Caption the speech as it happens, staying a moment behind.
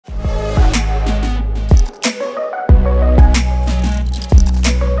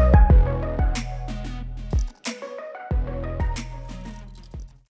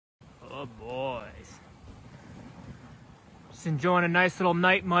enjoying a nice little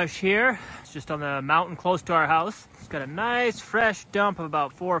night mush here. It's just on the mountain close to our house. It's got a nice fresh dump of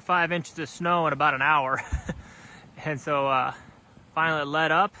about 4 or 5 inches of snow in about an hour. And so finally it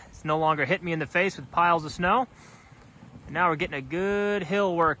let up. It's no longer hitting me in the face with piles of snow. And now we're getting a good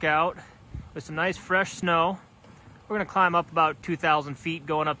hill workout with some nice fresh snow. We're gonna climb up about 2,000 feet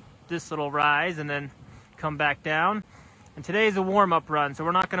going up this little rise and then come back down. And today's a warm-up run, so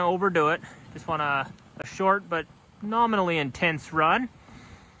we're not gonna overdo it. Just want a short but nominally intense run.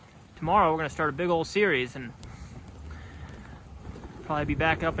 Tomorrow we're gonna start a big old series and probably be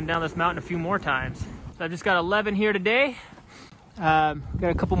back up and down this mountain a few more times. So I've just got 11 here today. Got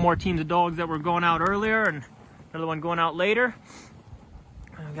a couple more teams of dogs that were going out earlier and another one going out later.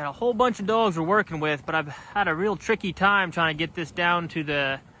 I've got a whole bunch of dogs we're working with, but I've had a real tricky time trying to get this down to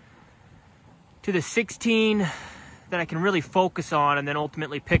the 16 that I can really focus on and then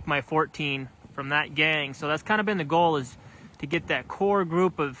ultimately pick my 14 from that gang. So that's kind of been the goal, is to get that core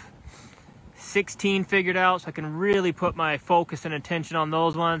group of 16 figured out so I can really put my focus and attention on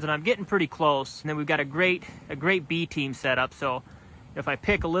those ones, and I'm getting pretty close. And then we've got a great B team set up, so if I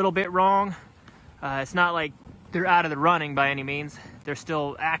pick a little bit wrong, it's not like they're out of the running by any means. They're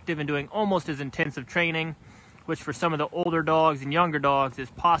still active and doing almost as intensive training, which for some of the older dogs and younger dogs is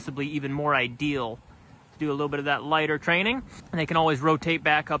possibly even more ideal, to do a little bit of that lighter training. And they can always rotate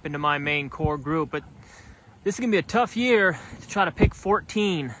back up into my main core group. But this is gonna be a tough year to try to pick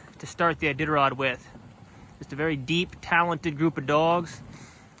 14 to start the Iditarod with. Just a very deep, talented group of dogs.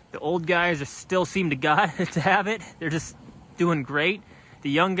 The old guys still seem to have it. They're just doing great.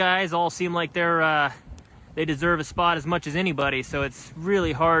 The young guys all seem like they deserve a spot as much as anybody, so it's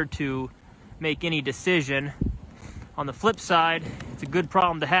really hard to make any decision. On the flip side, it's a good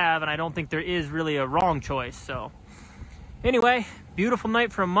problem to have, and I don't think there is really a wrong choice. So anyway, beautiful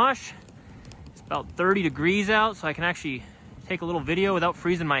night for a mush. It's about 30 degrees out, so I can actually take a little video without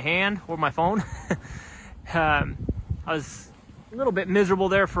freezing my hand or my phone. I was a little bit miserable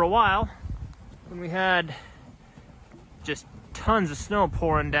there for a while when we had just tons of snow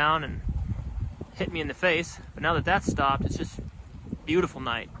pouring down and hit me in the face, but now that that's stopped, it's just a beautiful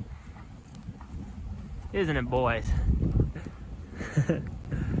night, isn't it, boys?